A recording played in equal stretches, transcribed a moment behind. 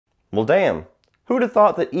Well, damn. Who'd have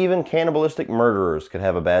thought that even cannibalistic murderers could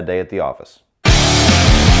have a bad day at the office?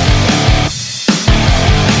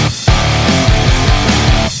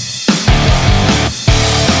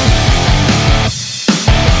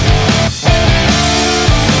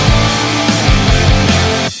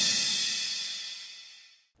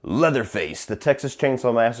 Leatherface, the Texas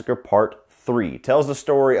Chainsaw Massacre Part 3 tells the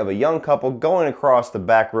story of a young couple going across the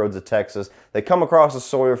back roads of Texas. They come across the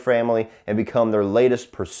Sawyer family and become their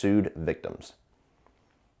latest pursued victims.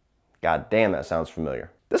 God damn, that sounds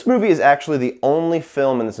familiar. This movie is actually the only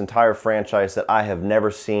film in this entire franchise that I have never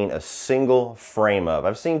seen a single frame of.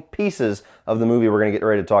 I've seen pieces of the movie we're going to get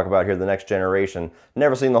ready to talk about here, The Next Generation.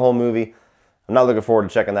 Never seen the whole movie. I'm not looking forward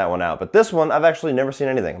to checking that one out. But this one, I've actually never seen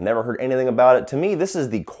anything. I've never heard anything about it. To me, this is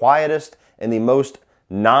the quietest and the most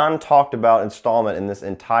non-talked about installment in this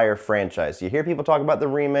entire franchise. You hear people talk about the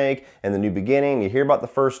remake and the new beginning. You hear about the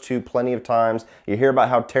first two plenty of times. You hear about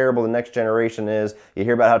how terrible The Next Generation is. You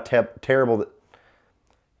hear about how terrible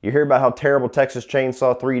Texas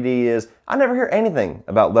Chainsaw 3D is. I never hear anything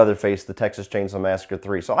about Leatherface, the Texas Chainsaw Massacre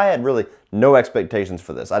 3. So I had really no expectations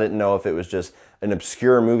for this. I didn't know if it was just an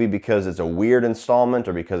obscure movie because it's a weird installment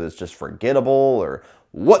or because it's just forgettable or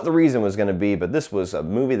what the reason was going to be. But this was a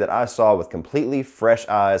movie that I saw with completely fresh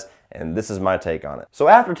eyes, and this is my take on it. So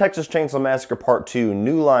after Texas Chainsaw Massacre Part 2,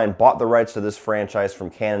 New Line bought the rights to this franchise from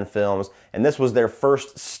Cannon Films, and this was their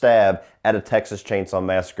first stab at a Texas Chainsaw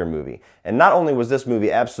Massacre movie. And not only was this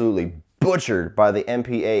movie absolutely butchered by the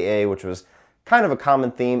MPAA, which was kind of a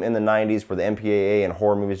common theme in the 90s where the MPAA and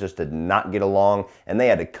horror movies just did not get along, and they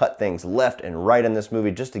had to cut things left and right in this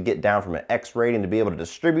movie just to get down from an X rating to be able to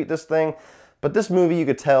distribute this thing. But this movie, you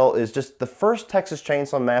could tell, is just the first Texas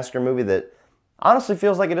Chainsaw Massacre movie that honestly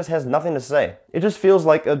feels like it just has nothing to say. It just feels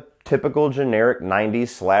like a typical generic 90s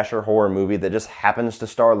slasher horror movie that just happens to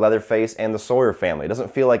star Leatherface and the Sawyer family. It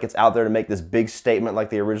doesn't feel like it's out there to make this big statement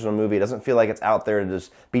like the original movie. It doesn't feel like it's out there to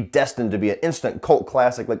just be destined to be an instant cult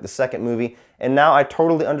classic like the second movie. And now I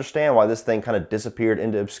totally understand why this thing kind of disappeared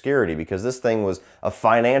into obscurity, because this thing was a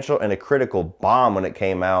financial and a critical bomb when it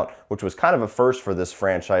came out, which was kind of a first for this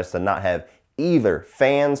franchise to not have either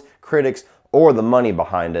fans, critics, or the money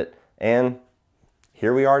behind it. And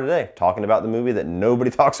here we are today, talking about the movie that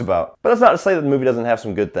nobody talks about. But that's not to say that the movie doesn't have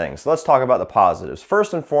some good things. So let's talk about the positives.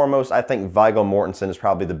 First and foremost, I think Viggo Mortensen is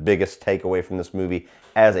probably the biggest takeaway from this movie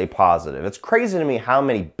as a positive. It's crazy to me how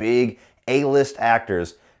many big A-list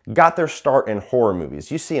actors got their start in horror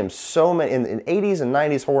movies. You see them so many, in 80s and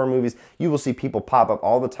 90s horror movies, you will see people pop up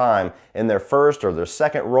all the time in their first or their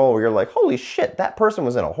second role where you're like, holy shit, that person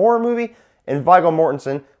was in a horror movie? And Viggo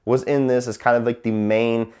Mortensen was in this as kind of like the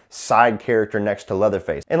main side character next to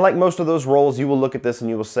Leatherface. And like most of those roles, you will look at this and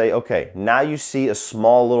you will say, okay, now you see a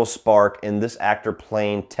small little spark in this actor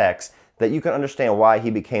playing Tex that you can understand why he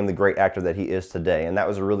became the great actor that he is today. And that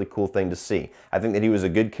was a really cool thing to see. I think that he was a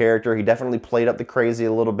good character. He definitely played up the crazy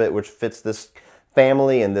a little bit, which fits this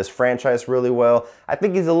family and this franchise really well. I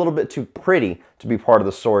think he's a little bit too pretty to be part of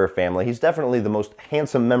the Sawyer family. He's definitely the most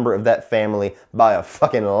handsome member of that family by a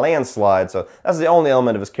fucking landslide. So that's the only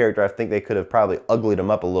element of his character I think they could have probably uglied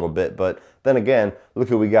him up a little bit. But then again, look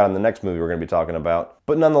who we got in the next movie we're going to be talking about.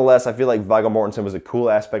 But nonetheless, I feel like Viggo Mortensen was a cool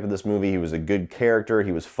aspect of this movie. He was a good character.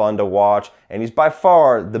 He was fun to watch. And he's by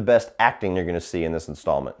far the best acting you're going to see in this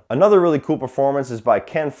installment. Another really cool performance is by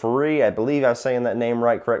Ken Faree. I believe I'm saying that name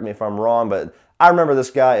right. Correct me if I'm wrong. But I remember this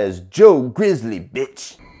guy as Joe Grizzly,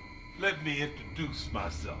 bitch. Let me introduce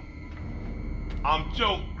myself. I'm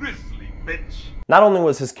Joe Grizzly, bitch. Not only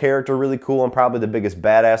was his character really cool and probably the biggest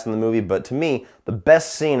badass in the movie, but to me, the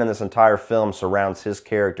best scene in this entire film surrounds his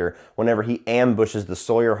character whenever he ambushes the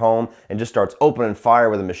Sawyer home and just starts opening fire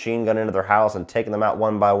with a machine gun into their house and taking them out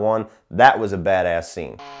one by one. That was a badass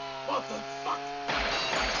scene. What the fuck?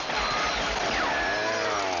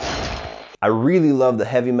 I really love the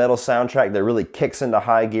heavy metal soundtrack that really kicks into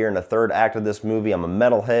high gear in the third act of this movie. I'm a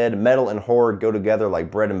metalhead. Metal and horror go together like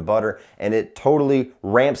bread and butter, and it totally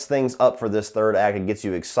ramps things up for this third act. It gets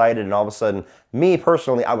you excited, and all of a sudden, me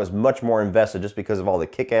personally, I was much more invested just because of all the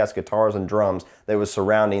kick-ass guitars and drums that was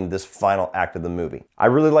surrounding this final act of the movie. I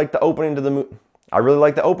really like the opening to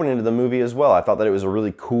the movie as well. I thought that it was a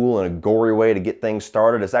really cool and a gory way to get things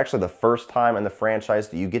started. It's actually the first time in the franchise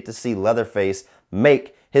that you get to see Leatherface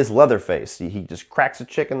make his Leatherface. He just cracks a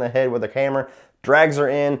chick in the head with a hammer, drags her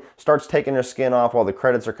in, starts taking her skin off while the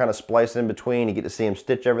credits are kind of spliced in between. You get to see him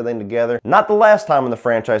stitch everything together. Not the last time in the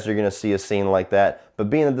franchise you're going to see a scene like that, but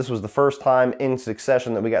being that this was the first time in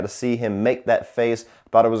succession that we got to see him make that face, I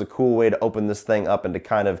thought it was a cool way to open this thing up and to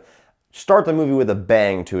kind of start the movie with a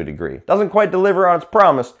bang to a degree. Doesn't quite deliver on its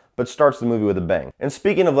promise, but but starts the movie with a bang. And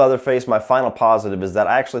speaking of Leatherface, my final positive is that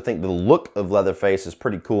I actually think the look of Leatherface is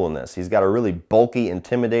pretty cool in this. He's got a really bulky,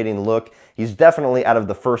 intimidating look. He's definitely, out of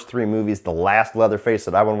the first 3 movies, the last Leatherface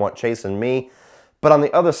that I would want chasing me. But on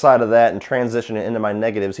the other side of that, and transitioning into my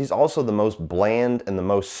negatives, he's also the most bland and the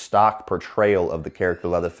most stock portrayal of the character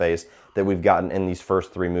Leatherface that we've gotten in these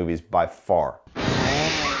first 3 movies by far.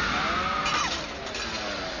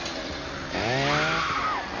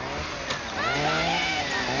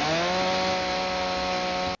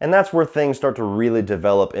 And that's where things start to really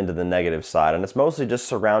develop into the negative side, and it's mostly just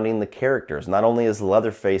surrounding the characters. Not only is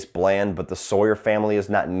Leatherface bland, but the Sawyer family is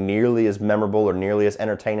not nearly as memorable or nearly as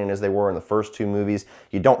entertaining as they were in the first 2 movies.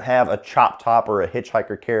 You don't have a Chop Top or a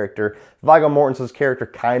Hitchhiker character. Viggo Mortensen's character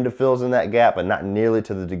kind of fills in that gap, but not nearly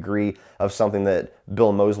to the degree of something that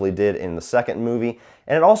Bill Moseley did in the second movie.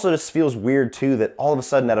 And it also just feels weird too that all of a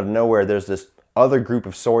sudden out of nowhere there's this other group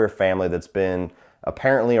of Sawyer family that's been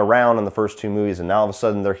apparently around in the first 2 movies, and now all of a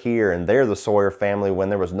sudden they're here and they're the Sawyer family when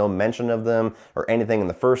there was no mention of them or anything in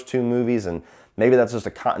the first 2 movies. And maybe that's just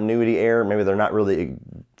a continuity error. Maybe they're not really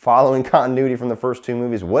following continuity from the first 2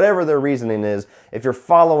 movies. Whatever their reasoning is, if you're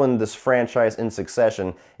following this franchise in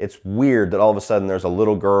succession, it's weird that all of a sudden there's a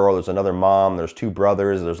little girl, there's another mom, there's 2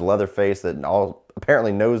 brothers, there's Leatherface that all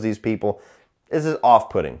apparently knows these people. This is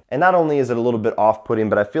off-putting. And not only is it a little bit off-putting,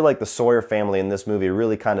 but I feel like the Sawyer family in this movie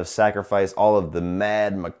really kind of sacrificed all of the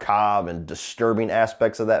mad, macabre, and disturbing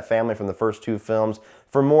aspects of that family from the first 2 films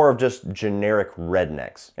for more of just generic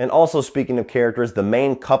rednecks. And also, speaking of characters, the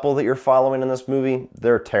main couple that you're following in this movie,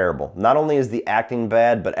 they're terrible. Not only is the acting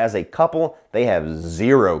bad, but as a couple, they have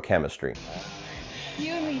 0 chemistry.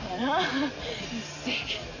 You and me then, huh? You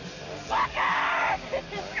sick fucker!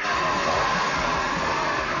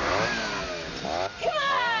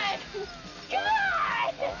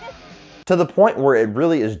 To the point where it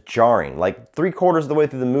really is jarring. Like 3/4 of the way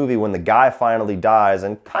through the movie, when the guy finally dies,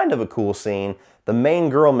 and kind of a cool scene, the main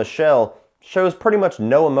girl, Michelle, shows pretty much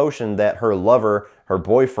no emotion that her lover, her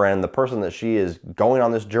boyfriend, the person that she is going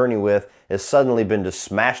on this journey with, has suddenly been just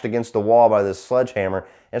smashed against the wall by this sledgehammer,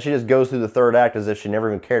 and she just goes through the 3rd act as if she never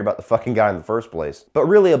even cared about the fucking guy in the first place. But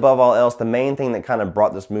really, above all else, the main thing that kind of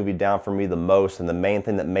brought this movie down for me the most, and the main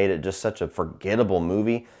thing that made it just such a forgettable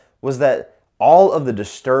movie, was that all of the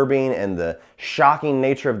disturbing and the shocking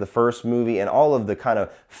nature of the first movie and all of the kind of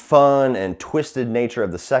fun and twisted nature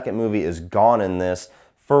of the second movie is gone in this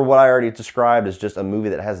for what I already described as just a movie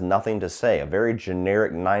that has nothing to say, a very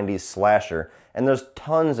generic 90s slasher. And there's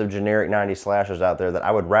tons of generic 90s slashers out there that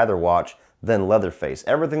I would rather watch than Leatherface.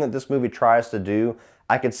 Everything that this movie tries to do,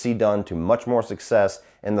 I could see done to much more success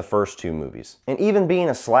in the first 2 movies. And even being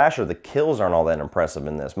a slasher, the kills aren't all that impressive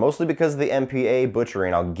in this, mostly because of the MPA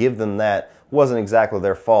butchering. I'll give them that. Wasn't exactly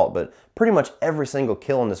their fault, but pretty much every single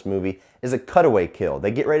kill in this movie is a cutaway kill.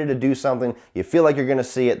 They get ready to do something, you feel like you're gonna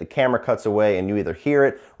see it, the camera cuts away, and you either hear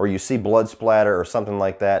it or you see blood splatter or something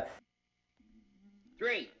like that.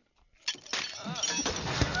 3.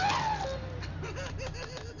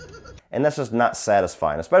 And that's just not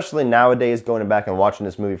satisfying, especially nowadays. Going back and watching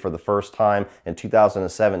this movie for the first time in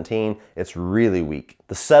 2017, it's really weak.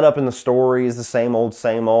 The setup in the story is the same old,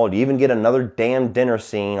 same old. You even get another damn dinner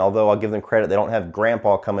scene, although I'll give them credit, they don't have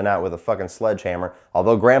Grandpa coming out with a fucking sledgehammer,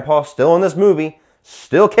 although Grandpa's still in this movie,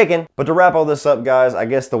 still kicking. But to wrap all this up, guys, I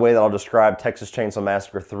guess the way that I'll describe Texas Chainsaw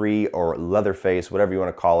Massacre 3 or Leatherface, whatever you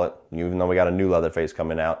want to call it, even though we got a new Leatherface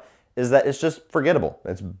coming out, is that it's just forgettable.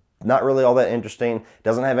 It's not really all that interesting,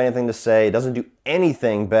 doesn't have anything to say, doesn't do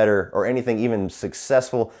anything better or anything even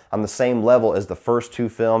successful on the same level as the first 2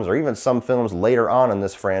 films or even some films later on in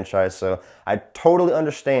this franchise. So I totally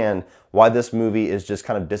understand why this movie is just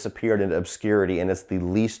kind of disappeared into obscurity, and it's the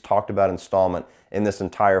least talked about installment in this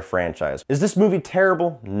entire franchise. Is this movie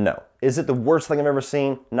terrible? No. Is it the worst thing I've ever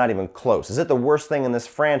seen? Not even close. Is it the worst thing in this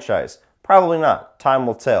franchise? Probably not. Time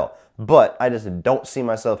will tell. But I just don't see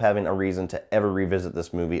myself having a reason to ever revisit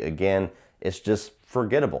this movie again. It's just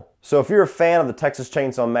forgettable. So if you're a fan of the Texas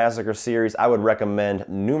Chainsaw Massacre series, I would recommend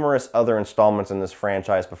numerous other installments in this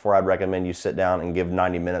franchise before I'd recommend you sit down and give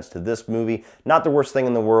 90 minutes to this movie. Not the worst thing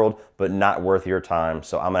in the world, but not worth your time.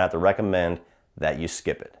 So I'm gonna have to recommend that you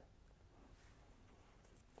skip it.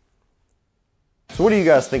 So what do you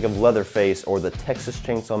guys think of Leatherface or the Texas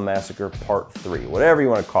Chainsaw Massacre Part 3? Whatever you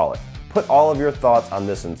want to call it. Put all of your thoughts on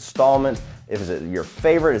this installment. Is it your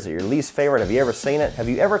favorite? Is it your least favorite? Have you ever seen it? Have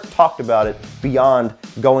you ever talked about it beyond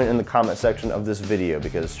going in the comment section of this video?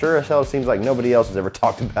 Because sure as hell it seems like nobody else has ever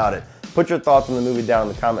talked about it Put your thoughts on the movie down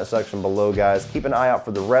in the comment section below, guys. Keep an eye out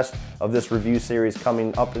for the rest of this review series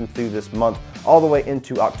coming up and through this month, all the way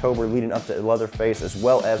into October, leading up to Leatherface, as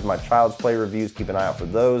well as my Child's Play reviews. Keep an eye out for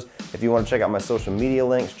those. If you want to check out my social media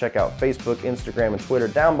links, check out Facebook, Instagram, and Twitter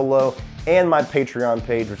down below, and my Patreon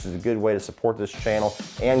page, which is a good way to support this channel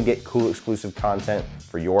and get cool exclusive content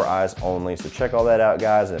for your eyes only. So check all that out,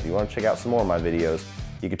 guys. And if you want to check out some more of my videos,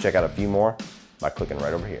 you can check out a few more by clicking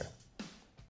right over here.